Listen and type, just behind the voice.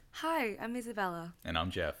Hi, I'm Isabella. And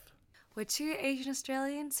I'm Jeff, We're two Asian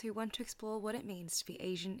Australians who want to explore what it means to be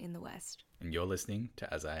Asian in the West. and you're listening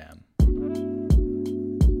to As I Am.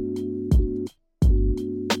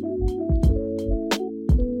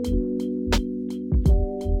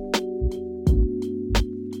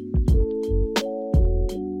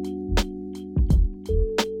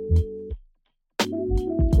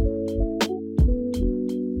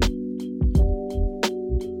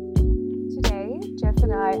 Today, Jeff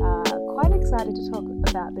and I are quite excited to talk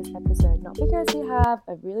about this episode, not because we have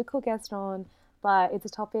a really cool guest on, but it's a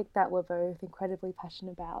topic that we're both incredibly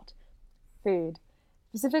passionate about: food.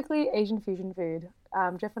 Specifically, Asian fusion food.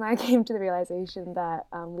 Jeff and I came to the realization that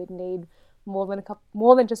we'd need more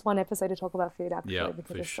than just one episode to talk about food, actually, Yeah, because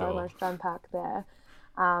for there's sure. so much to unpack there.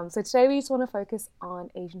 So today we just want to focus on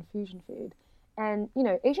Asian fusion food. And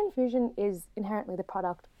Asian fusion is inherently the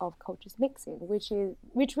product of cultures mixing, which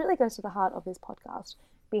really goes to the heart of this podcast,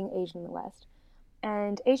 being Asian in the West.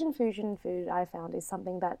 And Asian fusion food, I found, is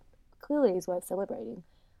something that clearly is worth celebrating,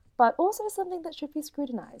 but also something that should be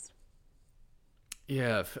scrutinized.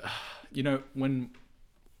 Yeah, when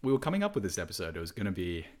we were coming up with this episode, I was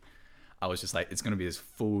just like, it's going to be this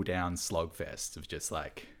full down slogfest of just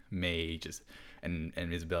like me, and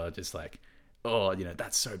Isabella just like, oh,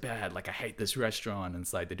 that's so bad. Like, I hate this restaurant. And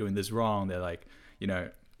it's like, they're doing this wrong. They're like,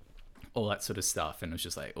 all that sort of stuff. And it was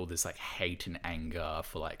just like all this like hate and anger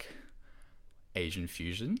for like Asian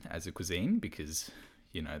fusion as a cuisine because,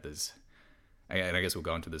 and I guess we'll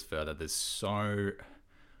go into this further. There's so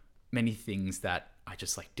many things that I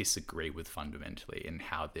just like disagree with fundamentally in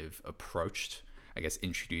how they've approached, I guess,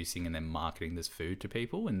 introducing and then marketing this food to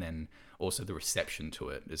people. And then also the reception to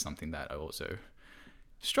it is something that I also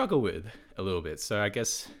struggle with a little bit. So I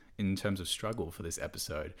guess in terms of struggle for this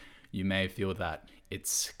episode, you may feel that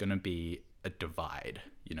it's going to be a divide.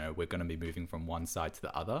 We're going to be moving from one side to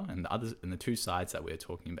the other, and the two sides that we're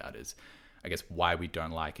talking about is, I guess, why we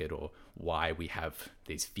don't like it or why we have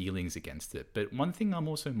these feelings against it. But one thing I'm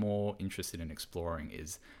also more interested in exploring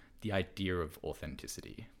is the idea of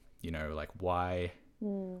authenticity. Like why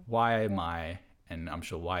am I, and I'm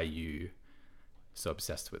sure why are you so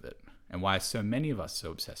obsessed with it? And why are so many of us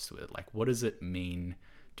so obsessed with it? Like, what does it mean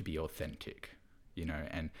to be authentic?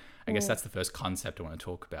 And I guess that's the first concept I want to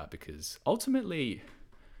talk about, because ultimately,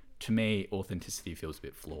 to me, authenticity feels a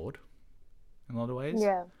bit flawed in a lot of ways.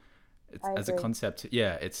 Yeah, It's, I as a agree. concept,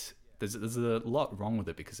 yeah, there's a lot wrong with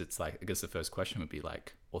it, because it's like, I guess the first question would be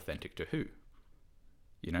like, authentic to who?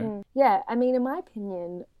 Yeah, I mean, in my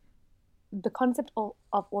opinion, the concept of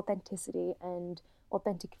authenticity and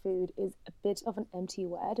authentic food is a bit of an empty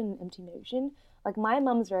word and an empty notion. Like my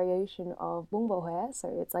mum's variation of bún bò Huế,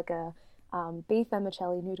 so it's like a beef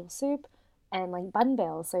vermicelli noodle soup, and like bun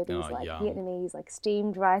bell, so these Oh, like yum. Vietnamese like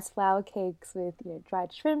steamed rice flour cakes with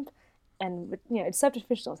dried shrimp, and it's served with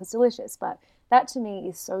fish sauce. It's delicious, but that to me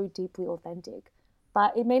is so deeply authentic.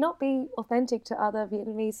 But it may not be authentic to other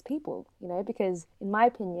Vietnamese people, because in my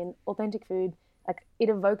opinion, authentic food, like it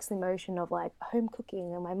evokes the emotion of like home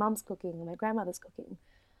cooking and my mum's cooking and my grandmother's cooking.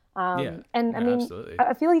 Yeah, And I no, mean, absolutely.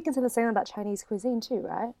 I feel like you can say the same about Chinese cuisine too,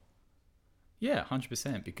 right? Yeah,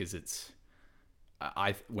 100%, because it's,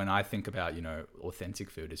 when I think about, authentic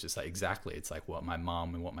food, it's just like, exactly, it's like what my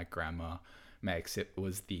mom and what my grandma makes. It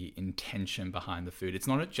was the intention behind the food. It's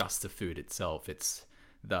not just the food itself, it's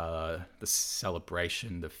the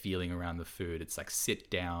celebration, the feeling around the food. It's like sit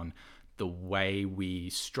down, the way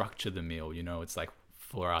we structure the meal. It's like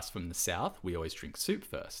for us from the South, we always drink soup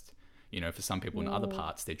first. For some people in other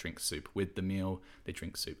parts, they drink soup with the meal, they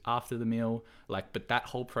drink soup after the meal. Like, but that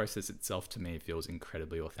whole process itself to me feels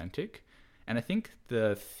incredibly authentic. And I think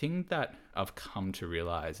the thing that I've come to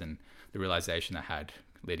realize, and the realization I had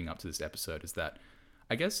leading up to this episode, is that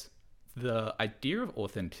I guess the idea of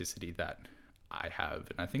authenticity that I have,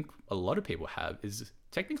 and I think a lot of people have, is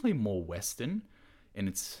technically more Western in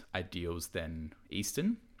its ideals than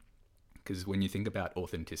Eastern. Because when you think about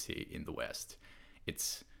authenticity in the West,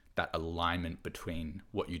 it's that alignment between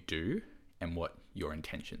what you do and what your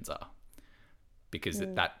intentions are. Because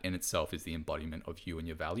that in itself is the embodiment of you and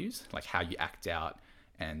your values, like how you act out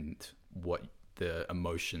and what the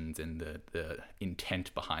emotions and the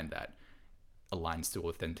intent behind that aligns to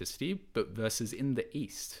authenticity. But versus in the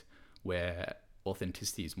East, where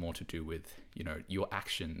authenticity is more to do with, your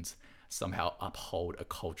actions somehow uphold a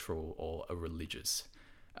cultural or a religious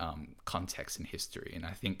context in history. And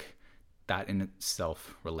I think that in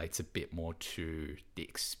itself relates a bit more to the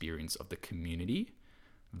experience of the community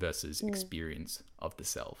versus experience of the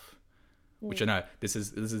self. Which I know this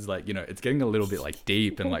is like, it's getting a little bit like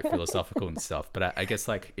deep and like philosophical and stuff. But I guess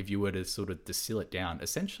like if you were to sort of distill it down,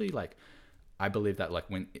 essentially like I believe that like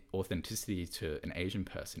when authenticity to an Asian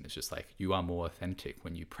person is just like you are more authentic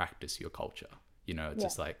when you practice your culture. You know, it's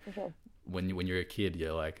just like for sure. when you're a kid,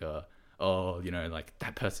 you're like, oh, you know, like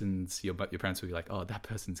that person's your parents will be like, oh, that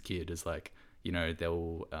person's kid is like, you know,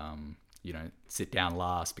 they'll you know, sit down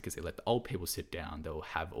last because they let the old people sit down. They'll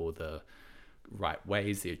have all the right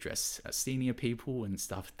ways they address senior people and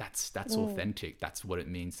stuff. That's authentic. That's what it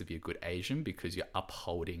means to be a good Asian, because you're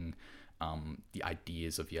upholding the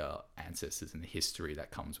ideas of your ancestors and the history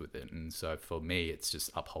that comes with it. And so for me, it's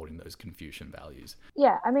just upholding those Confucian values.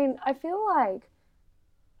 Yeah, I mean, I feel like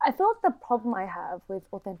the problem I have with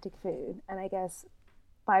authentic food, and I guess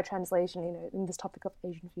by translation, you know, in this topic of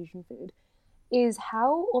Asian fusion food, is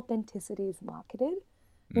how authenticity is marketed.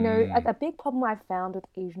 You know, a big problem I've found with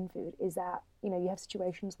Asian food is that, you know, you have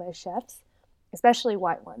situations where chefs, especially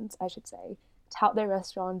white ones, I should say, tout their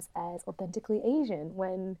restaurants as authentically Asian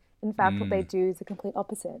when, in fact, what they do is the complete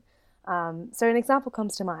opposite. So an example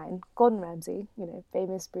comes to mind, Gordon Ramsay, you know,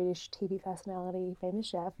 famous British TV personality, famous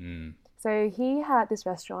chef. So he had this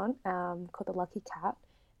restaurant called the Lucky Cat,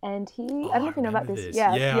 and I don't know if you know about this.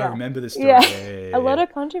 Yeah, I remember this story. Yeah. Yeah. A lot of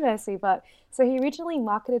controversy, but so he originally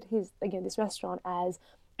marketed this restaurant as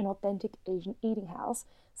an authentic Asian eating house,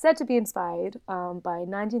 said to be inspired by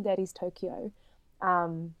 1930s Tokyo.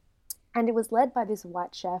 And it was led by this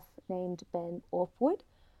white chef named Ben Orpwood.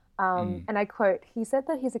 And I quote, he said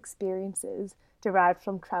that his experiences derived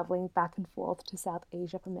from traveling back and forth to South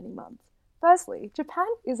Asia for many months. Firstly, Japan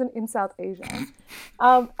isn't in South Asia.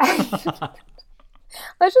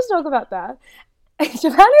 Let's just talk about that.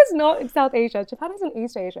 Japan is not in South Asia. Japan is in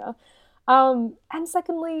East Asia. And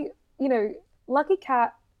secondly, you know, Lucky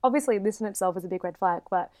Cat, obviously this in itself is a big red flag,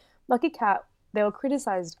 but Lucky Cat, they were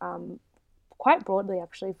criticized quite broadly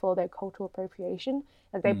actually for their cultural appropriation.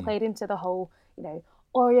 Like they played into the whole, you know,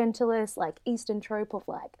 Orientalist, like Eastern trope of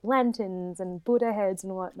like lanterns and Buddha heads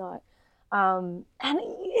and whatnot. And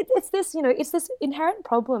it's this, you know, it's this inherent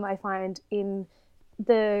problem I find in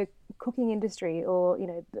the cooking industry, or, you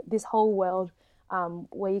know, this whole world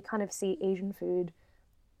where you kind of see Asian food,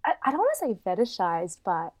 I don't want to say fetishized,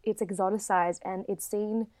 but it's exoticized and it's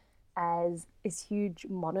seen as this huge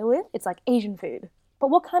monolith. It's like Asian food, but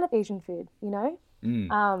what kind of Asian food, you know?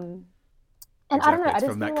 And Exactly. I don't know, It's I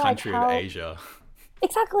just from that feel country like of Asia.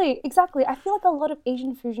 Exactly. I feel like a lot of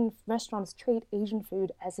Asian fusion restaurants treat Asian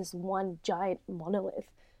food as this one giant monolith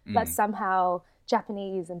that somehow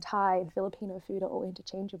Japanese and Thai and Filipino food are all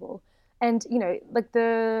interchangeable. And, you know, like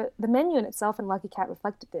the menu in itself in Lucky Cat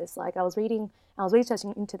reflected this. Like I was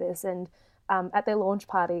researching into this, and at their launch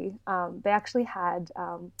party, they actually had,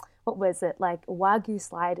 what was it, like Wagyu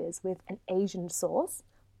sliders with an Asian sauce.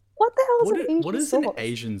 What the hell is an Asian sauce? What is an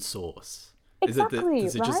Asian sauce? Exactly,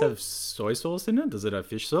 does it just have soy sauce in it? Does it have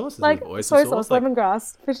fish sauce? Does like it have oyster soy sauce? sauce,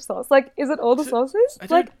 lemongrass, fish sauce. Like, is it all the sauces?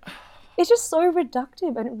 Like, it's just so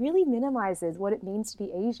reductive, and it really minimizes what it means to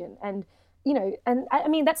be Asian. And, you know, and I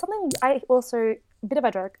mean, that's something I also, a bit of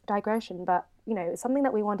a digression, but, you know, it's something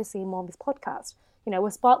that we want to see more on this podcast. You know, we're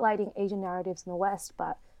spotlighting Asian narratives in the West,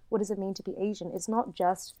 but what does it mean to be Asian? It's not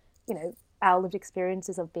just, you know, our lived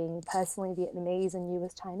experiences of being personally Vietnamese and you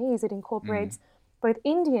as Chinese. It incorporates both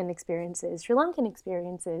Indian experiences, Sri Lankan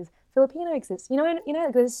experiences, Filipino exists. You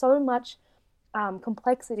know, there's so much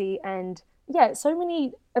complexity and so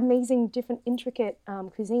many amazing, different, intricate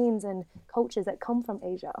cuisines and cultures that come from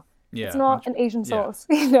Asia. Yeah, it's not an Asian sauce,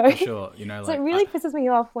 you know. For sure, you know. So like, it really pisses me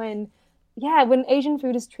off when Asian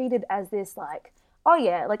food is treated as this like, oh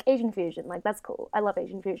yeah, like Asian fusion, like that's cool. I love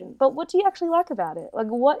Asian fusion, but what do you actually like about it? Like,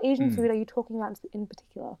 what Asian food are you talking about in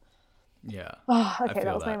particular? Yeah. Oh, okay,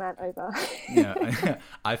 that was my rant over. Yeah,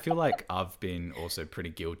 I feel like I've been also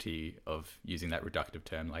pretty guilty of using that reductive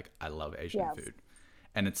term, like I love Asian food,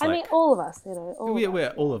 and it's like, I mean, all of us, you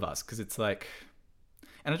know, all of us, because it's like,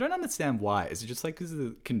 and I don't understand why. Is it just like because of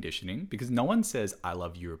the conditioning? Because no one says I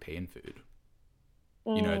love European food.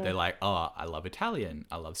 You know, they're like, oh, I love Italian,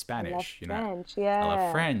 I love Spanish, French, I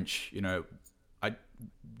love French, you know.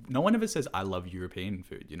 No one ever says I love European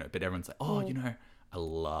food, you know, but everyone's like, oh, you know, I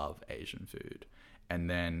love Asian food. And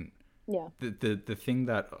then the thing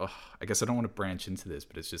that, I guess I don't want to branch into this,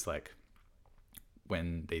 but it's just like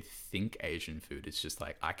when they think Asian food, it's just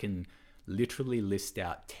like I can literally list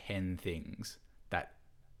out 10 things that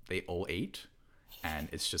they all eat, and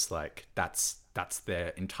it's just like that's their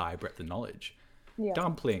entire breadth of knowledge.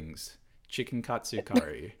 Dumplings, chicken katsu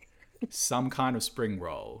curry, some kind of spring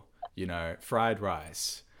roll, you know, fried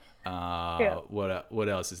rice. What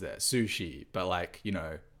else is there? Sushi, but like, you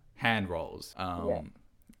know, hand rolls.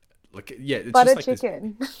 It's butter just like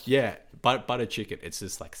chicken. Butter chicken. It's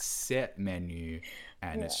just like set menu,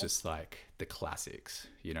 and it's just like the classics,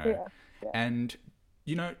 you know. And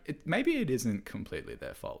maybe it isn't completely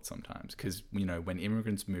their fault sometimes, because when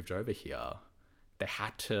immigrants moved over here, they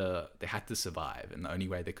had to survive, and the only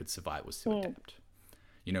way they could survive was to adapt.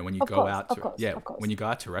 When you go out to when you go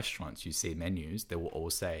out to restaurants, you see menus. They will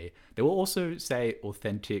also say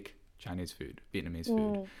authentic Chinese food, Vietnamese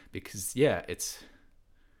food, because it's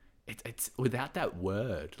without that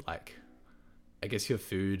word, like, I guess your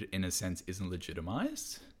food in a sense isn't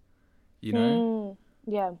legitimized.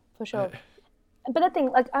 Yeah, for sure. But the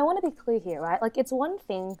thing, like, I want to be clear here, right? Like, it's one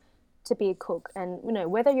thing to be a cook, and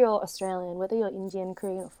whether you're Australian, whether you're Indian,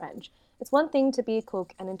 Korean, or French, it's one thing to be a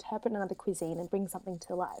cook and interpret another cuisine and bring something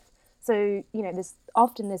to life. So there's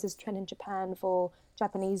this trend in Japan for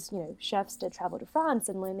Japanese chefs to travel to France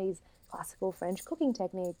and learn these classical French cooking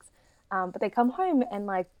techniques, but they come home and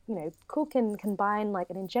cook and combine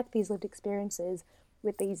and inject these lived experiences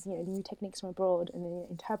with these new techniques from abroad, and then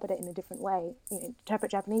interpret it in a different way, interpret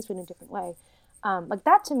Japanese food in a different way. Like,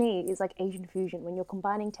 that to me is like Asian fusion, when you're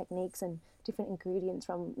combining techniques and different ingredients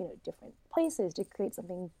from different places to create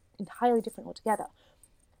something entirely different altogether.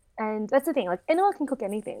 And that's the thing, like, anyone can cook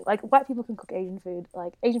anything. Like, white people can cook Asian food,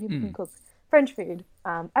 like Asian people can cook French food,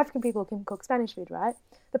 African people can cook Spanish food, right?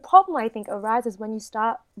 The problem, I think, arises when you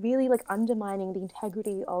start really undermining the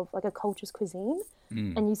integrity of a culture's cuisine,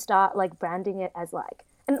 and you start branding it as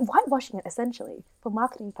and whitewashing it essentially for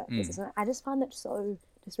marketing purposes. And I just find that so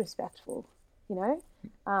disrespectful.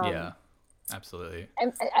 Yeah, absolutely.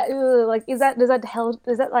 And does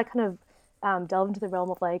that kind of delve into the realm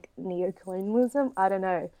of neo-colonialism? I don't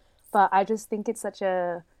know, but I just think it's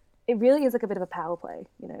it really is a bit of a power play,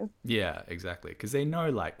 Yeah, exactly. Because they know,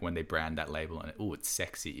 when they brand that label on it, oh, it's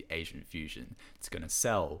sexy Asian fusion, it's going to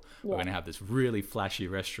sell. We're going to have this really flashy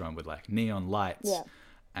restaurant with neon lights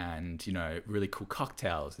and, really cool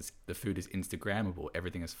cocktails. The food is Instagrammable.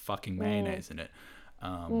 Everything has fucking mayonnaise in it.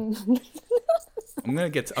 I'm gonna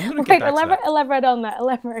get back to that. Elaborate on that.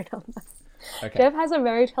 Okay. Jeff has a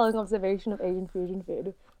very telling observation of Asian fusion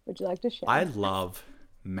food. Would you like to share? I love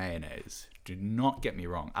mayonnaise. Do not get me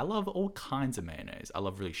wrong. I love all kinds of mayonnaise. I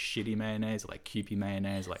love really shitty mayonnaise, like Kewpie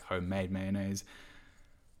mayonnaise, like homemade mayonnaise.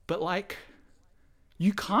 But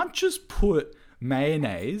you can't just put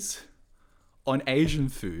mayonnaise on Asian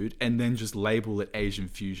food and then just label it Asian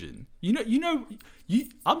fusion.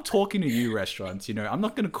 I'm talking to you, restaurants. I'm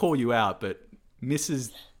not going to call you out, but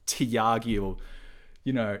Mrs. Tiyagi, or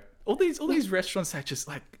all these restaurants that just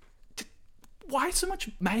why so much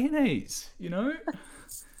mayonnaise?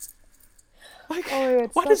 Why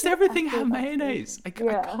does everything have mayonnaise? I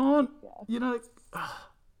can't.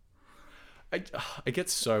 I get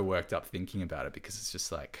so worked up thinking about it, because it's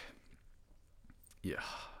just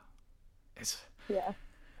it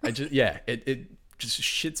just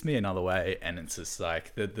shits me another way. And it's just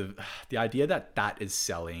the idea that is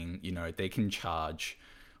selling, they can charge,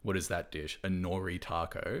 what is that dish, a nori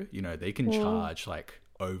taco, they can charge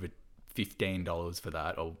over $15 for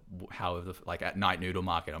that, or however, at Night Noodle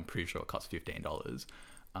Market, I'm pretty sure it costs $15.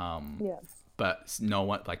 But no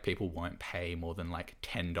one, people won't pay more than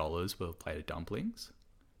 $10 for a plate of dumplings,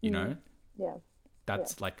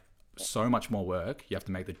 that's so much more work. You have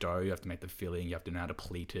to make the dough, you have to make the filling, you have to know how to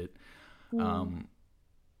pleat it.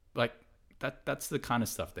 That's the kind of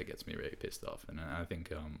stuff that gets me really pissed off. And I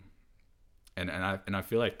think and I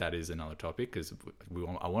feel like that is another topic, because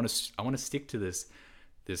I want to stick to this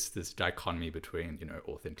dichotomy between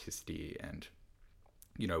authenticity and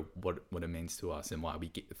what it means to us, and why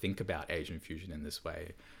we think about Asian fusion in this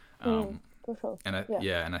way. For sure. And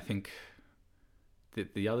I think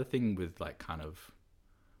the other thing with kind of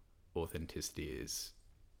authenticity is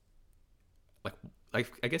I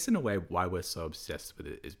guess in a way why we're so obsessed with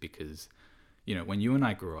it is because when you and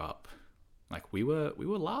I grew up, we were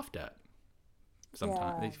laughed at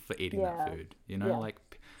sometimes for eating that food.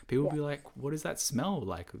 People would be like, what does that smell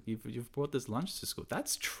like? You've brought this lunch to school.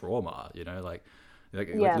 That's trauma.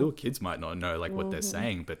 Little kids might not know what they're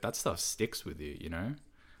saying, but that stuff sticks with you.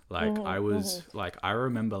 I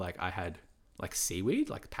remember I had seaweed,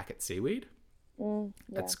 packet seaweed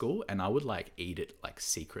at school, and I would eat it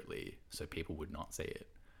secretly so people would not see it.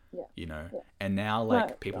 And now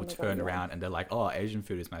people turn around and they're like, oh, Asian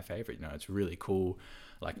food is my favorite. It's really cool.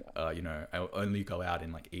 I only go out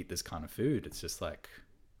and eat this kind of food. It's just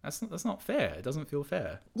that's not fair. It doesn't feel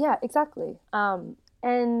fair. Yeah, exactly.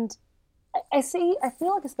 And I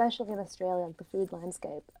feel especially in Australia, the food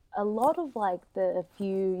landscape, a lot of the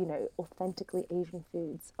few authentically Asian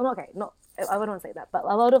foods. Oh, okay, not I wouldn't want to say that, but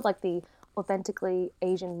a lot of the authentically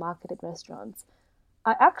Asian marketed restaurants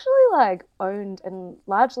are actually owned and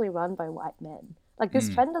largely run by white men. This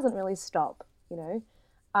trend doesn't really stop. I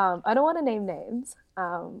don't want to name names,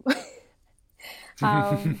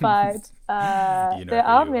 But You know there who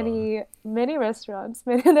are you are. many restaurants.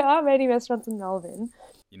 There are many restaurants in Melbourne.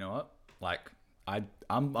 You know what? Like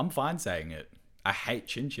I'm fine saying it. I hate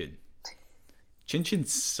chin chin. Chin chin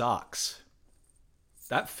sucks.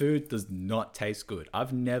 That food does not taste good.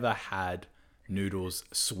 I've never had noodles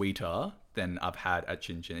sweeter than I've had at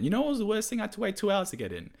Chin Chin. And you know what was the worst thing? I had to wait 2 hours to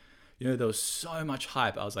get in. You know, there was so much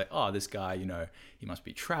hype. I was like, oh, this guy, you know, he must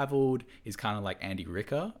be traveled. He's kind of like Andy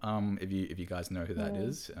Ricker. If you guys know who that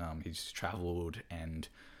is, he's traveled and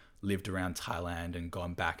lived around Thailand and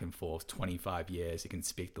gone back and forth 25 years. He can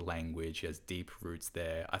speak the language. He has deep roots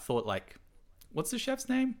there. I thought like, what's the chef's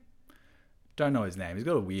name? Don't know his name. He's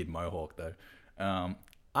got a weird mohawk though.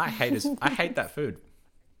 I hate I hate that food.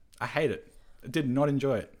 I hate it. I did not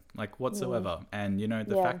enjoy it like whatsoever. And you know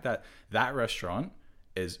the Yeah. fact that that restaurant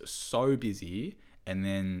is so busy, and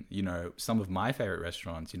then you know some of my favorite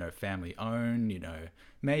restaurants, you know, family owned. You know,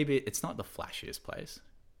 maybe it's not the flashiest place,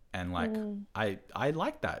 and like I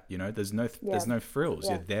like that. You know, Yeah. there's no frills.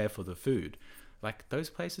 Yeah. You're there for the food. Like those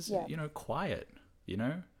places, Yeah. you know, quiet. You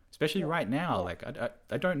know, especially right now. Yeah. Like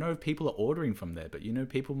I don't know if people are ordering from there, but you know,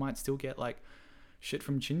 people might still get like shit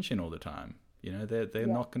from Chin Chin all the time. You know, they're Yeah.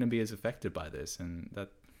 not going to be as affected by this, and that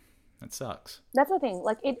sucks. That's the thing.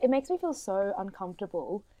 Like it makes me feel so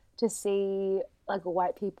uncomfortable to see like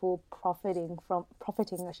white people profiting,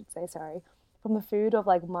 I should say, sorry, from the food of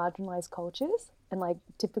like marginalized cultures and like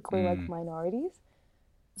typically like minorities.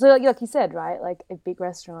 So like you said, right? Like a big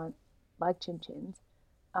restaurant like Chin Chin's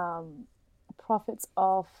profits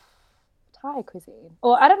off Thai cuisine,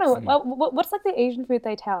 or I don't know what's like the Asian food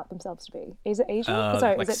they tout themselves to be. Is it Asian?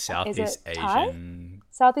 Sorry, Like is it Southeast Thai? Asian.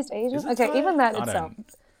 Southeast Is Asian? it Okay, Thai? even that I itself.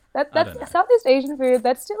 don't. I don't know. That's Southeast Asian food.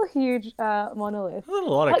 That's still a huge monolith. There's a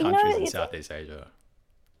lot of But you know, countries in Southeast Asia.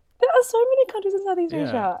 there are so many countries in Southeast Yeah,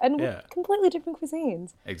 Asia and with yeah, completely different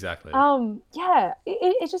cuisines. exactly. Yeah,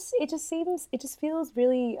 it just feels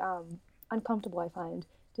really uncomfortable. I find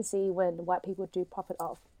to see when white people do profit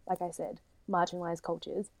off, like I said, marginalized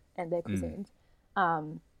cultures and their cuisines.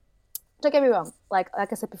 Don't get me wrong. Like I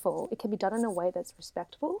said before, it can be done in a way that's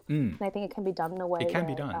respectful, and I think it can be done in a way It can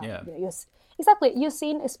be where, done, yeah. you know, exactly you're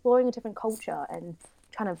seen exploring a different culture and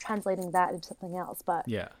kind of translating that into something else. But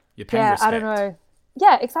Yeah, you're paying yeah, respect. I don't know.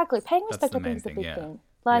 Yeah, exactly. Paying respect, the I think, main is the thing, big yeah. thing.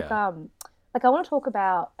 Yeah. Like I want to talk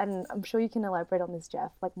about, and I'm sure you can elaborate on this,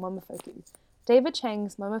 Jeff. Like Momofuku, David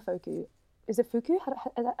Chang's Momofuku. Is it Fuku?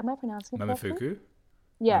 Am I pronouncing it correctly? Momofuku.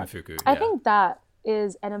 Yeah. Momofuku, I yeah. think that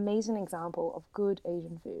is an amazing example of good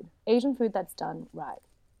Asian food. Asian food that's done right.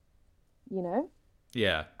 You know?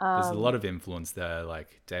 Yeah, there's a lot of influence there.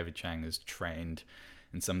 Like David Chang is trained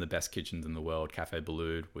in some of the best kitchens in the world, Cafe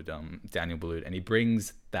Boulud with Daniel Boulud, and he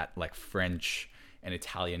brings that like French and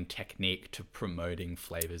Italian technique to promoting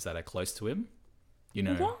flavors that are close to him. You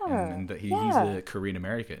know, and that he's a Korean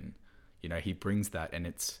American. You know, he brings that, and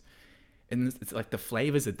it's like the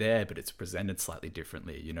flavors are there, but it's presented slightly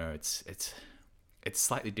differently. You know, it's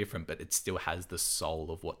slightly different, but it still has the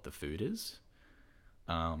soul of what the food is.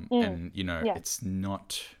 And you know, Yeah. it's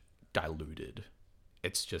not diluted.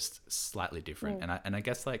 It's just slightly different. And I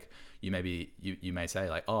guess like you may say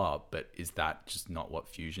like, oh, but is that just not what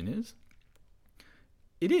fusion is?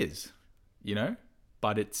 It is, you know,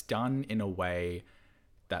 but it's done in a way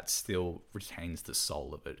that still retains the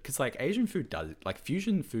soul of it. Because like Asian food like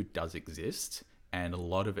fusion food does exist, and a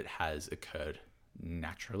lot of it has occurred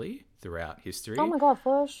naturally throughout history. Oh my god,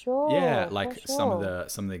 for sure. Yeah, for like sure.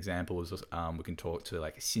 some of the examples we can talk to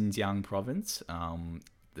like Xinjiang province.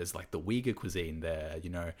 There's like the Uyghur cuisine there. You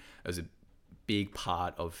know, there's a big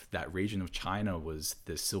part of that region of China was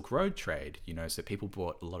the Silk Road trade. You know, so people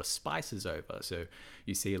brought a lot of spices over. So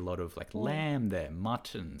you see a lot of like lamb there,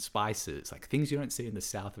 mutton, spices, like things you don't see in the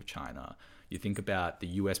south of China. You think about the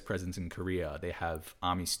US presence in Korea. They have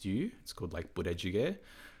army stew. It's called like budae-jjigae.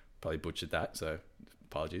 Probably butchered that, so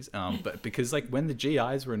apologies. But because like when the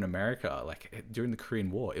GIs were in America, like during the Korean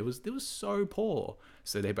War, it was so poor,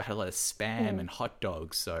 so they had a lot of spam and hot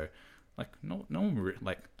dogs. So like no one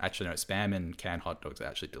like actually no, spam and canned hot dogs are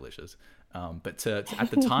actually delicious. But to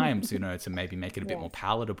at the time, you know, to maybe make it a bit more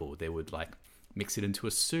palatable, they would like mix it into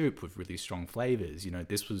a soup with really strong flavors. You know,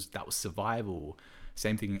 that was survival.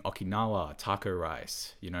 Same thing in Okinawa, taco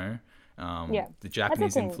rice. You know, the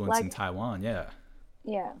Japanese thing, influence in like- Taiwan. Yeah.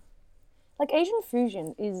 Yeah. Like Asian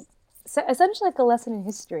fusion is essentially like a lesson in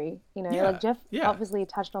history, you know, Yeah, like Jeff yeah. obviously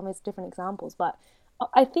touched on these different examples, but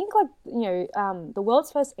I think like, you know, the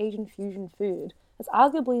world's first Asian fusion food is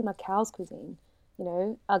arguably Macau's cuisine, you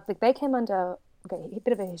know, like they came under, okay, a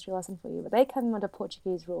bit of a history lesson for you, but they came under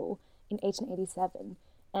Portuguese rule in 1887,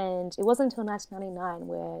 and it wasn't until 1999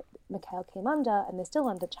 where Macau came under, and they're still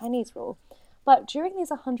under Chinese rule. But during these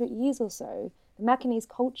 100 years or so, the Macanese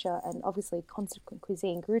culture and obviously consequent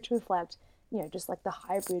cuisine grew to reflect, just like the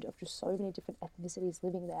hybrid of just so many different ethnicities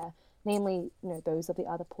living there, namely, those of the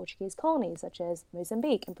other Portuguese colonies, such as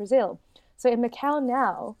Mozambique and Brazil. So in Macau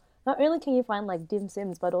now, not only can you find like dim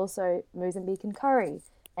sums, but also Mozambican curry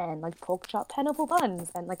and like pork chop pineapple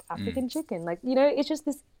buns and like African chicken. Like, it's just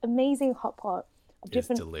this amazing hot pot of It's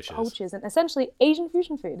different delicious. cultures and essentially Asian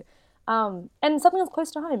fusion food. And something that's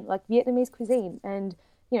close to home, like Vietnamese cuisine. And,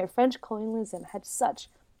 French colonialism had such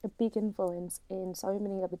a big influence in so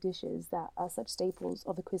many other dishes that are such staples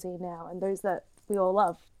of the cuisine now, and those that we all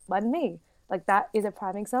love, banh mi. Like, that is a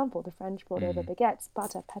prime example. The French brought over baguettes,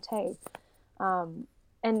 butter, pate.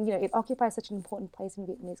 And, it occupies such an important place in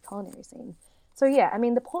Vietnamese culinary scene. So, yeah, I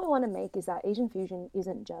mean, the point I want to make is that Asian fusion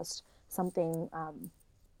isn't just something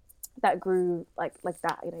that grew like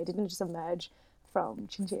that. It didn't just emerge from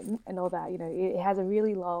Chin Chin and all that. It has a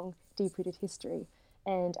really long, deep-rooted history.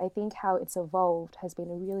 And I think how it's evolved has been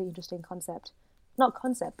a really interesting concept. Not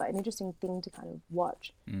concept, but an interesting thing to kind of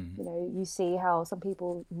watch. You see how some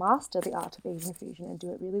people master the art of Asian fusion and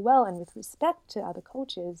do it really well and with respect to other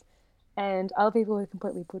cultures, and other people who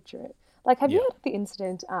completely butcher it. Like, have you heard of the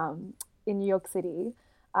incident in New York City?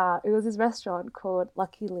 It was this restaurant called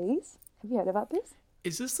Lucky Lee's. Have you heard about this?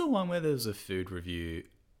 Is this the one where there was a food review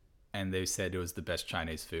and they said it was the best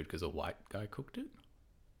Chinese food because a white guy cooked it?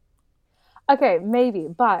 Okay, maybe,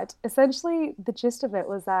 but essentially the gist of it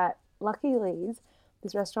was that Lucky Lee's,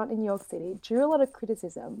 this restaurant in New York City, drew a lot of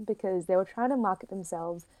criticism because they were trying to market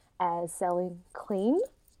themselves as selling clean,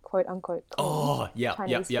 quote unquote, clean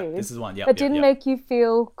Chinese food, This is one. Yeah, but didn't make you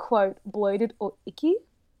feel, quote, bloated or icky.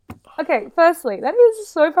 Okay, firstly, that is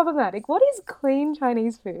so problematic. What is clean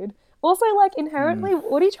Chinese food? Also, like, inherently,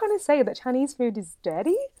 what are you trying to say? That Chinese food is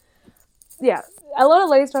dirty? Yeah, a lot of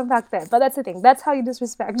layers to unpack there, but that's the thing. That's how you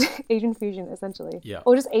disrespect Asian fusion, essentially. Yeah.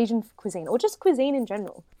 Or just Asian cuisine, or just cuisine in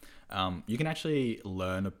general. You can actually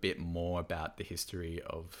learn a bit more about the history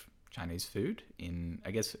of Chinese food in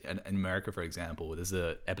America, for example. There's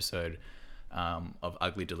an episode of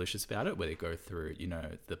Ugly Delicious about it, where they go through,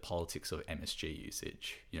 the politics of MSG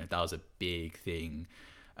usage. That was a big thing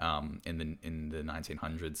in the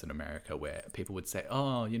 1900s in America, where people would say,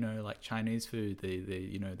 oh, like Chinese food,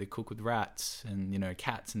 they cook with rats and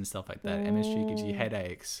cats and stuff like that. MSG gives you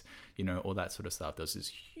headaches, all that sort of stuff. There's this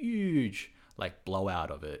huge like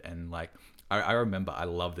blowout of it, and like I remember, I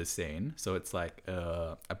love this scene. So it's like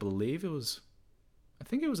I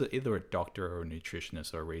think it was either a doctor or a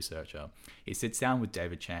nutritionist or a researcher. He sits down with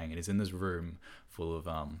David Chang and is in this room full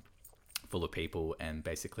of people, and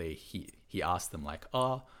basically he asked them like,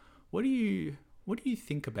 oh, what do you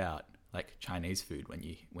think about like Chinese food when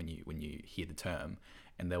you hear the term?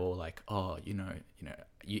 And they're all like, oh,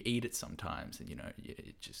 you eat it sometimes, and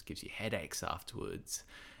it just gives you headaches afterwards,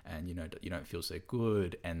 and you don't feel so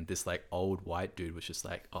good. And this like old white dude was just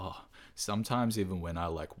like, oh, sometimes even when I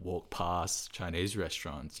like walk past Chinese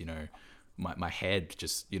restaurants, my head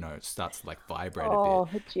just starts to like vibrate a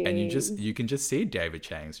bit. Geez. And you can just see David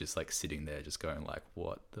Chang's just like sitting there just going like,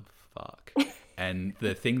 what the fuck? And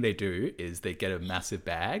the thing they do is they get a massive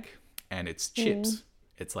bag and it's chips.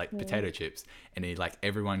 It's like potato chips, and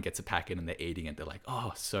everyone gets a packet and they're eating it. They're like,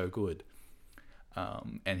 oh, so good.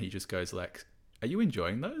 And he just goes like, are you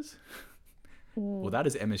enjoying those? Well, that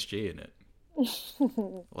is MSG in it.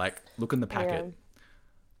 Like, look in the packet.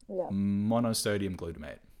 Yeah. Monosodium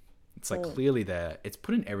glutamate. It's like clearly there. It's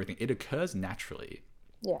put in everything. It occurs naturally.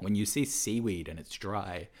 Yeah. When you see seaweed and it's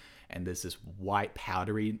dry and there's this white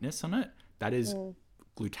powderiness on it, that is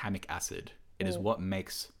glutamic acid. It is what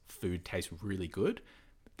makes food taste really good.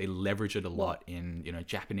 They leverage it a lot in,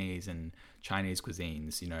 Japanese and Chinese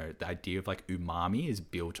cuisines. The idea of like umami is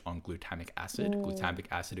built on glutamic acid. Glutamic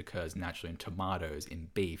acid occurs naturally in tomatoes, in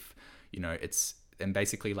beef. And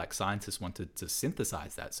basically like scientists wanted to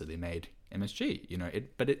synthesize that, so they made MSG.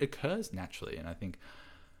 But it occurs naturally, and I think,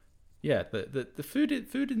 the food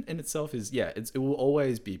in itself is it will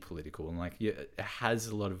always be political, and like it has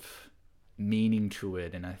a lot of meaning to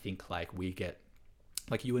it, and I think like we get,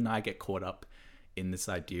 like you and I get caught up in this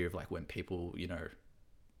idea of like when people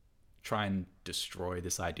try and destroy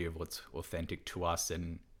this idea of what's authentic to us,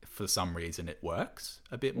 and for some reason it works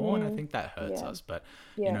a bit more, and I think that hurts us. But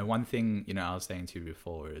one thing I was saying to you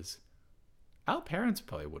before is our parents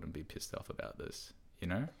probably wouldn't be pissed off about this.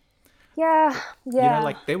 Yeah.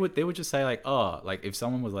 Like they would just say like, oh, like if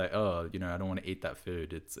someone was like, oh, I don't want to eat that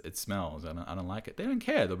food, it smells, I don't like it, they don't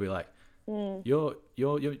care. They'll be like, you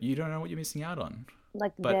don't know what you're missing out on.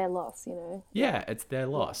 Like, their loss, Yeah, it's their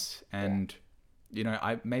loss. And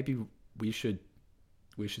maybe we should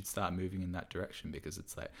we should start moving in that direction, because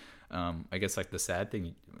it's like, I guess like the sad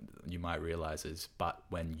thing you might realize is, but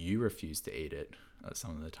when you refuse to eat it,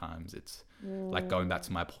 some of the times it's like going back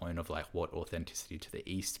to my point of like what authenticity to the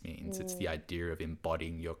East means. It's the idea of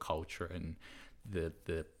embodying your culture and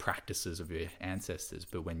the practices of your ancestors.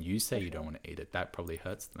 But when you say you don't want to eat it, that probably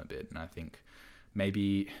hurts them a bit. And I think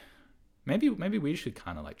maybe we should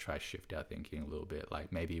kind of like try shift our thinking a little bit.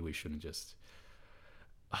 Like maybe we shouldn't just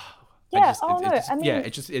Yeah.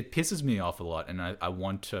 it pisses me off a lot, and I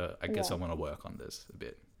want to, I guess I want to work on this a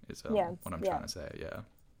bit, is what I'm trying to say.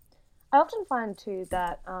 I often find too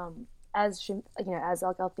that as as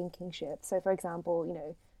like our thinking shifts. So for example,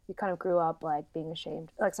 you kind of grew up like being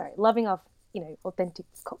ashamed, like sorry, loving off authentic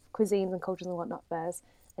cuisines and cultures and whatnot first,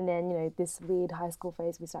 and then this weird high school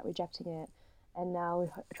phase we start rejecting it, and now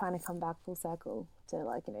we're trying to come back full circle to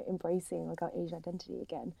like embracing like our Asian identity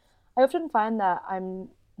again. I often find that I'm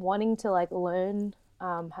wanting to like learn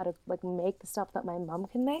how to like make the stuff that my mum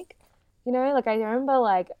can make. Like I remember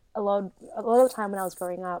like a lot of the time when I was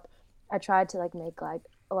growing up, I tried to like make like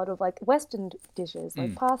a lot of like Western dishes,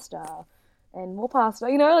 like pasta and more pasta,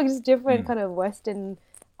 like just different kind of Western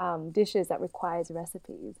dishes that requires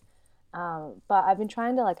recipes. But I've been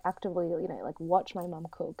trying to like actively, like watch my mum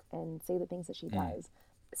cook and see the things that she does.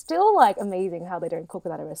 Still like amazing how they don't cook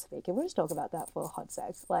without a recipe. Can we just talk about that for a hot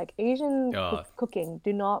sec? Like Asian cooking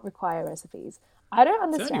do not require recipes. I don't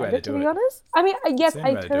understand it, to be honest. I mean, yes,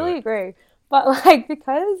 I totally agree. But like,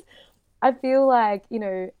 because I feel like,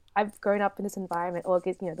 I've grown up in this environment, or I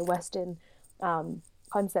guess, the Western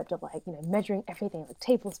concept of like, measuring everything, like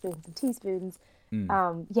tablespoons and teaspoons.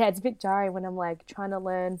 It's a bit jarring when I'm like trying to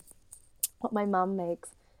learn what my mum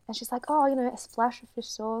makes. And she's like, oh, a splash of fish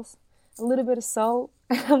sauce, a little bit of salt.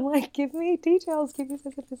 And I'm like, give me details, give me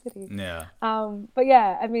specificity. Yeah. But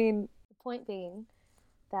yeah, I mean, the point being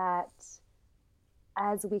that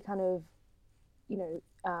as we kind of,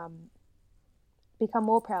 become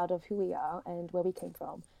more proud of who we are and where we came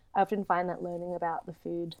from, I often find that learning about the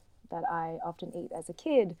food that I often eat as a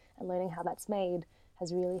kid and learning how that's made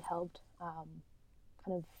has really helped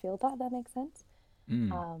kind of feel that makes sense.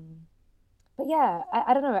 But yeah,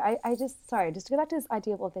 I don't know. I just, sorry, just to go back to this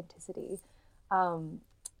idea of authenticity. And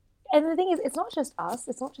the thing is, it's not just us,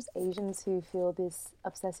 it's not just Asians who feel this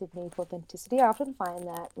obsessive need for authenticity. I often find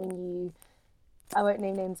that I won't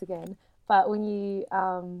name names again, but when you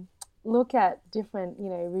look at different,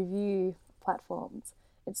 review platforms,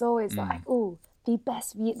 it's always like, oh, the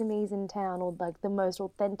best Vietnamese in town, or like the most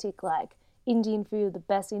authentic, like Indian food, the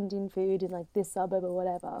best Indian food in like this suburb or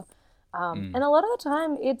whatever. And a lot of the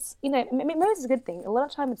time it's, maybe it's a good thing. A lot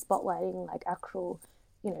of time it's spotlighting like actual,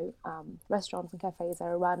 restaurants and cafes that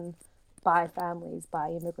are run by families, by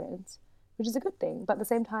immigrants, which is a good thing. But at the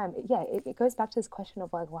same time, it goes back to this question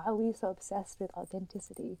of like, why are we so obsessed with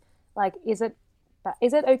authenticity? Like, is it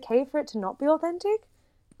okay for it to not be authentic?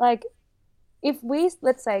 Like, if we,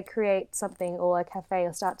 let's say, create something or a cafe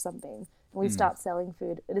or start something and we start selling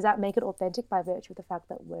food, does that make it authentic by virtue of the fact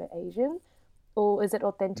that we're Asian? Or is it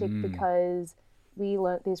authentic because we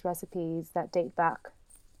learnt these recipes that date back,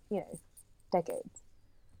 decades?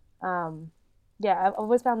 I've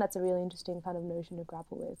always found that's a really interesting kind of notion to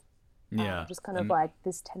grapple with. Just kind of like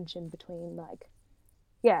this tension between like,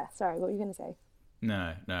 sorry, what were you going to say?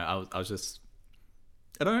 No, I was just,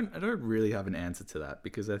 I don't really have an answer to that,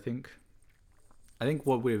 because I think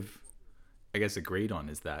what we've, I guess, agreed on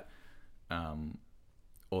is that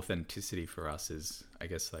authenticity for us is, I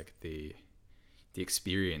guess, like the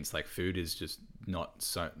experience. Like food is just not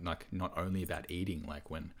only about eating. Like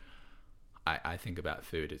when I think about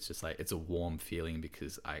food, it's just like, it's a warm feeling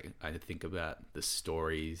because I think about the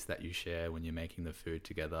stories that you share when you're making the food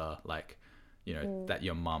together. Like, that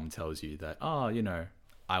your mum tells you that, oh,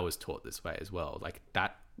 I was taught this way as well. Like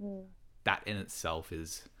that in itself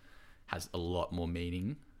has a lot more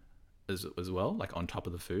meaning as well, like on top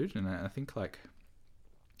of the food. And I think like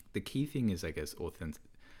the key thing is, I guess, authentic.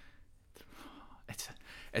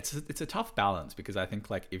 It's a tough balance, because I think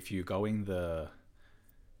like if you're going the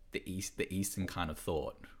Eastern kind of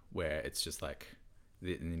thought, where it's just like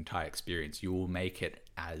the entire experience, you will make it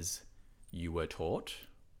as you were taught.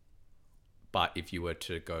 But if you were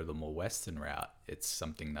to go the more Western route, it's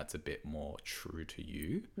something that's a bit more true to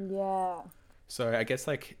you. Yeah. So I guess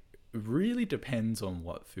like it really depends on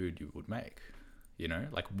what food you would make.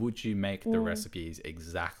 Like, would you make the recipes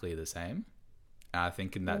exactly the same? And I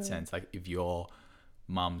think in that sense, like if your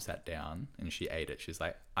mum sat down and she ate it, she's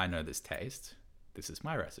like, I know this taste. This is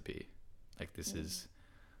my recipe. Like this is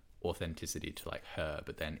authenticity to like her.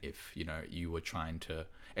 But then if, you were trying to,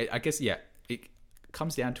 I guess, it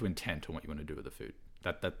comes down to intent on what you want to do with the food.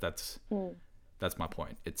 That's my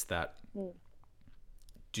point. It's that, Mm.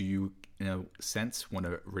 do you, in a sense, want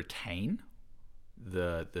to retain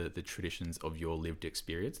the traditions of your lived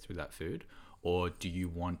experience through that food, or do you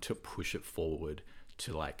want to push it forward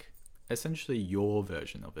to like essentially your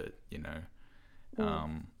version of it, you know?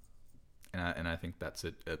 And I think that's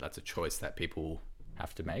a choice that people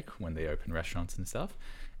have to make when they open restaurants and stuff.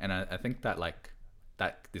 And I think that like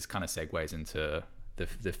that this kind of segues into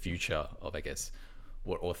the future of, I guess,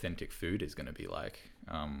 what authentic food is going to be like.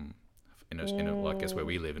 Well, I guess where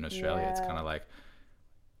we live in Australia, it's kind of like,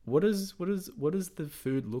 what does the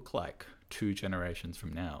food look like 2 generations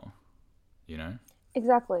from now? You know?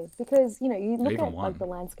 Exactly, because you know you look Even at one. like the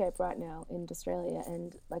landscape right now in Australia,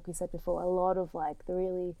 and like we said before, a lot of like the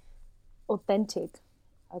really authentic,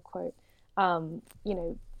 I quote, you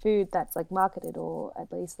know, food that's like marketed or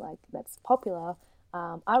at least like that's popular,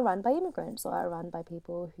 are run by immigrants or are run by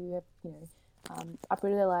people who have, you know,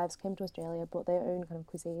 uprooted their lives, came to Australia, brought their own kind of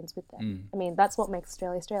cuisines with them. I mean, that's what makes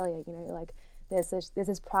Australia Australia. You know, like there's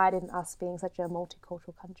this pride in us being such a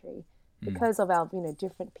multicultural country because of our, you know,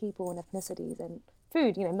 different people and ethnicities and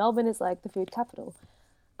food. You know, Melbourne is like the food capital.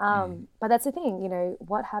 But that's the thing, you know,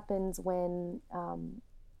 what happens when,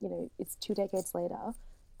 you know, it's 2 decades later?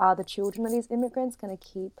 Are the children of these immigrants going to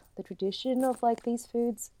keep the tradition of like these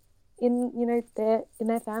foods in, you know,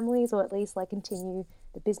 their families, or at least like continue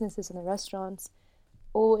the businesses and the restaurants?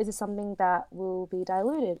 Or is it something that will be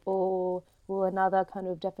diluted? Or will another kind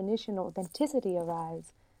of definition or authenticity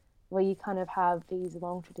arise where you kind of have these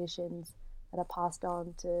long traditions that are passed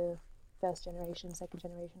on to first generation, second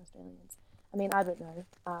generation Australians? I mean, I don't know.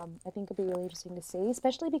 I think it'd be really interesting to see,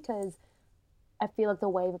 especially because I feel like the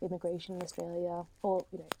wave of immigration in Australia, or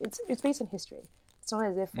you know, it's based in history. It's not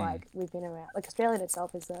as if like we've been around. Like Australia in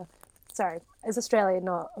itself is as Australia,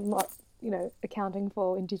 not I'm not, you know, accounting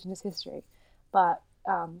for Indigenous history, but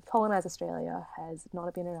colonized Australia has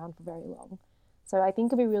not been around for very long. So I think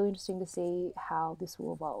it'd be really interesting to see how this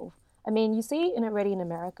will evolve. I mean, you see it already in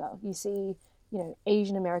America. You see, you know,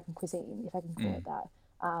 Asian American cuisine, if I can call it that,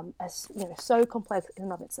 as you know, so complex in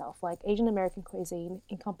and of itself. Like Asian American cuisine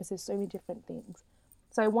encompasses so many different things.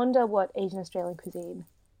 So I wonder what Asian Australian cuisine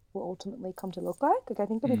will ultimately come to look like. Like I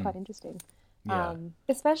think it'll be quite interesting, Yeah.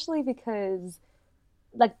 especially because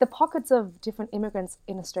like the pockets of different immigrants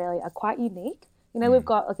in Australia are quite unique. You know, we've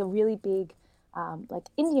got like a really big like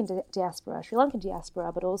Indian diaspora, Sri Lankan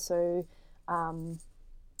diaspora, but also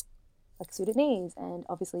like Sudanese and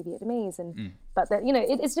obviously Vietnamese, and but that, you know,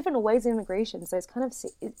 it's different ways of immigration. So it's kind of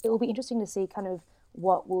it will be interesting to see kind of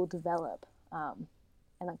what will develop, and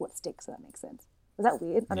like what sticks. If that makes sense. Was that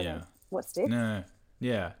weird? I don't Yeah. know what sticks. No.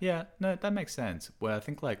 Yeah. Yeah. No, that makes sense. Well, I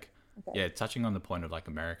think like, Okay. yeah, touching on the point of like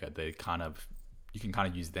America, they kind of, you can kind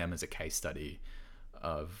of use them as a case study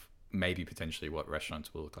of maybe potentially what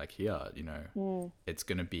restaurants will look like here. You know, it's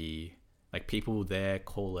going to be like people there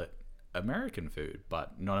call it American food,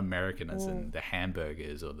 but not American as in the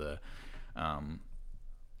hamburgers or the,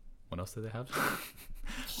 what else do they have?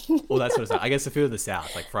 All that sort of stuff. I guess the food of the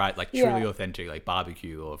South, like fried, like truly Yeah. authentic, like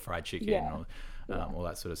barbecue or fried chicken Yeah. or Yeah. all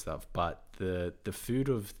that sort of stuff. But the food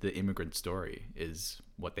of the immigrant story is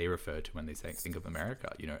what they refer to when they think of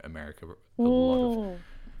America. You know, America, a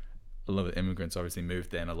lot of immigrants obviously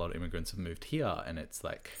moved there, and a lot of immigrants have moved here, and it's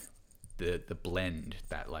like the blend,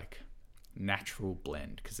 that like natural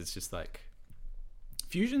blend, because it's just like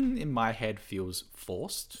fusion in my head feels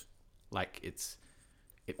forced, like it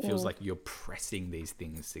feels like you're pressing these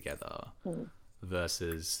things together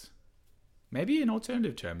versus maybe an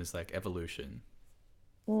alternative term is like evolution.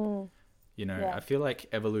 You know, Yeah. I feel like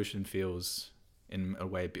evolution feels in a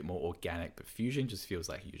way a bit more organic, but fusion just feels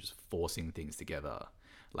like you're just forcing things together,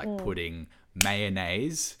 like putting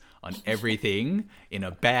mayonnaise on everything in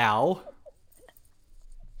a bowl.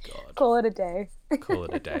 God, Call it a day. call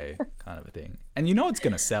it a day kind of a thing. And you know it's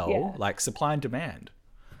going to sell, Yeah. like supply and demand.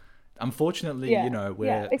 Unfortunately, you Yeah. know, Yeah.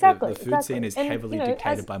 where Exactly. the food scene Exactly. is And heavily you know,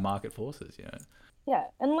 dictated as by market forces, you know. yeah,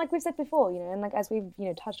 and like we've said before, you know, and like as we've, you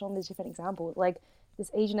know, touched on these different examples, like this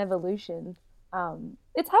Asian evolution,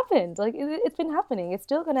 it's happened. Like it's been happening. It's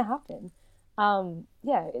still going to happen.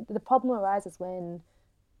 Yeah, the problem arises when,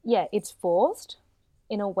 yeah, it's forced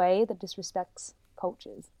in a way that disrespects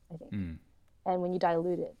cultures, I think, and when you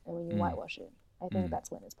dilute it and when you whitewash it, I think that's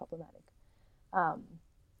when it's problematic.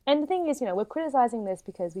 And the thing is, you know, we're criticizing this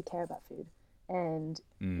because we care about food. And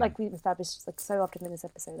like we've established like so often in this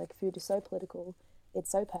episode, like food is so political, it's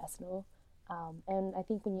so personal. And I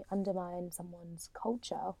think when you undermine someone's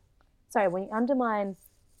culture, when you undermine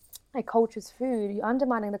a culture's food, you're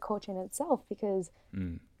undermining the culture in itself because,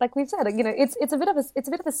 like we've said, like, you know, it's a bit of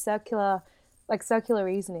a circular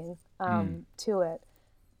reasoning to it.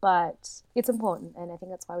 but it's important, and I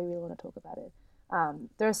think that's why we really want to talk about it.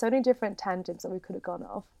 There are so many different tangents that we could have gone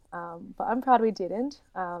off, but I'm proud we didn't.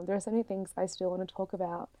 There are so many things I still want to talk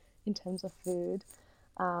about in terms of food.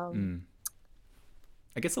 I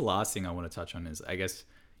guess the last thing I want to touch on is, I guess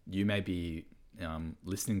you may be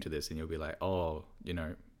listening to this and you'll be like, oh,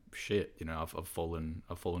 shit, I've fallen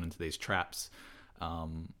into these traps.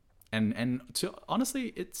 And to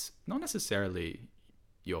honestly, it's not necessarily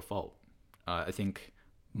your fault. I think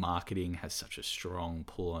marketing has such a strong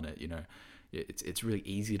pull on it. It's really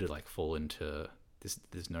easy to like fall into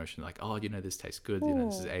this notion like, oh, this tastes good.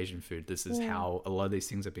 This is Asian food. This is how a lot of these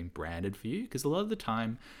things have been branded for you. Because a lot of the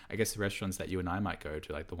time, I guess the restaurants that you and I might go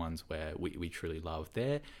to, like the ones where we truly love,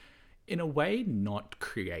 they're in a way not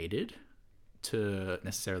created to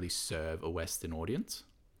necessarily serve a Western audience.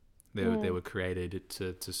 They were created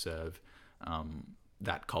to serve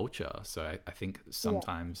that culture. So I think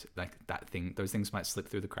sometimes like those things might slip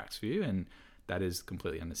through the cracks for you, and that is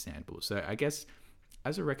completely understandable. So I guess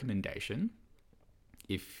as a recommendation,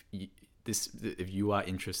 if you are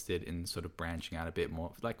interested in sort of branching out a bit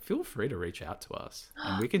more, like feel free to reach out to us,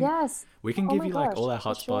 and we can give you like all our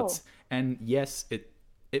hotspots. Sure. And yes,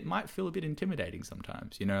 it might feel a bit intimidating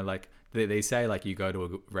sometimes. Like they say, like you go to a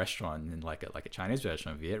restaurant and like a Chinese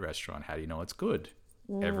restaurant, Viet restaurant, how do you know it's good?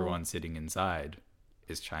 Everyone sitting inside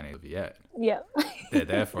is Chinese Viet. Yeah. They're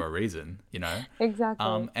there for a reason,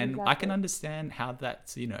 Exactly. And I can understand how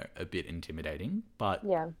that's, a bit intimidating, but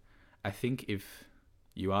I think if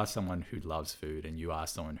you are someone who loves food and you are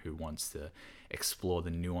someone who wants to explore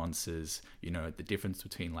the nuances, the difference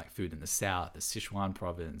between like food in the South, the Sichuan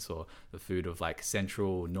province, or the food of like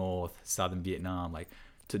central, north, southern Vietnam, like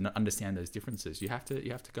to understand those differences, you have to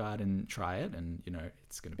go out and try it. And,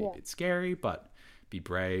 it's going to be a bit scary, but be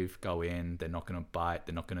brave, go in. They're not going to bite.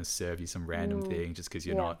 They're not going to serve you some random thing just because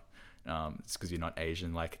you're not, it's because you're not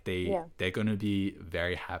Asian. Like they're going to be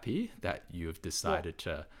very happy that you have decided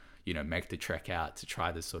to, make the trek out to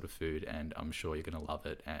try this sort of food, and I'm sure you're going to love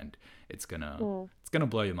it, and it's going to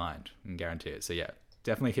blow your mind, I can guarantee it. So yeah,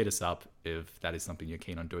 definitely hit us up if that is something you're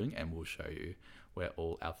keen on doing, and we'll show you where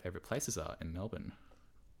all our favorite places are in Melbourne.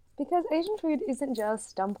 Because Asian food isn't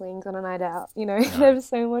just dumplings on a night out, there's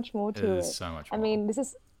so much more to it. There's so much more. I mean, this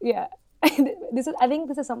is I think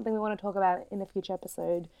this is something we want to talk about in a future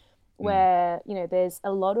episode, where, there's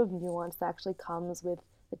a lot of nuance that actually comes with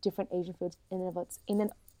the different Asian foods in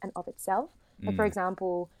and of itself. Like, for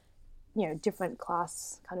example, different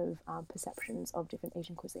class kind of perceptions of different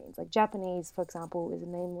Asian cuisines. Like Japanese, for example, is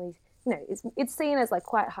namely, it's seen as like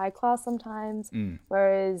quite high class sometimes,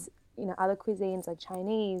 whereas, other cuisines like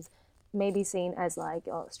Chinese may be seen as like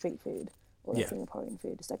street food or like Singaporean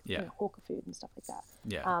food, just like hawker food and stuff like that.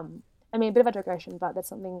 Yeah. I mean, a bit of a digression, but that's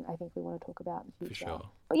something I think we want to talk about in the future. For sure.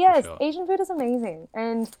 But yes, Asian food is amazing,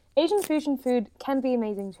 and Asian fusion food can be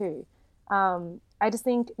amazing too. I just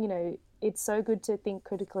think, it's so good to think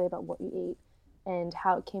critically about what you eat and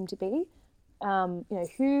how it came to be.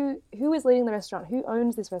 Who is leading the restaurant? Who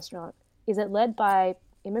owns this restaurant? Is it led by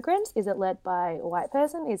immigrants? Is it led by a white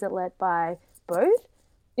person? Is it led by both?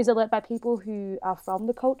 Is it led by people who are from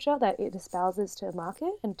the culture that it espouses to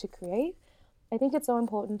market and to create? I think it's so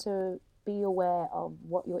important to be aware of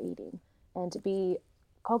what you're eating and to be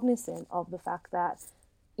cognizant of the fact that,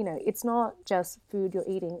 it's not just food you're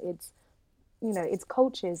eating. It's, it's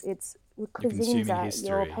cultures, it's cuisines that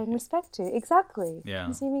you're paying respect to. Exactly. Yeah.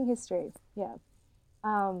 Consuming history. Yeah.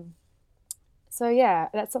 So yeah,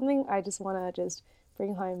 that's something I just want to just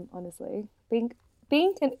bring home, honestly. Think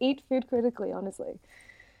and eat food critically, honestly.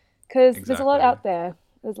 Because there's a lot out there.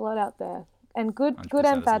 There's a lot out there. And good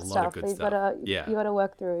and bad stuff. You gotta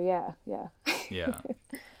work through. Yeah. Yeah.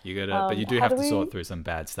 You gotta, but you do have to sort through some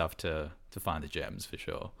bad stuff to find the gems, for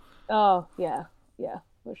sure. Oh yeah,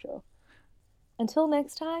 for sure. Until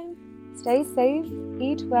next time, stay safe,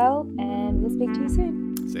 eat well, and we'll speak to you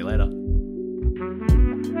soon. See you later.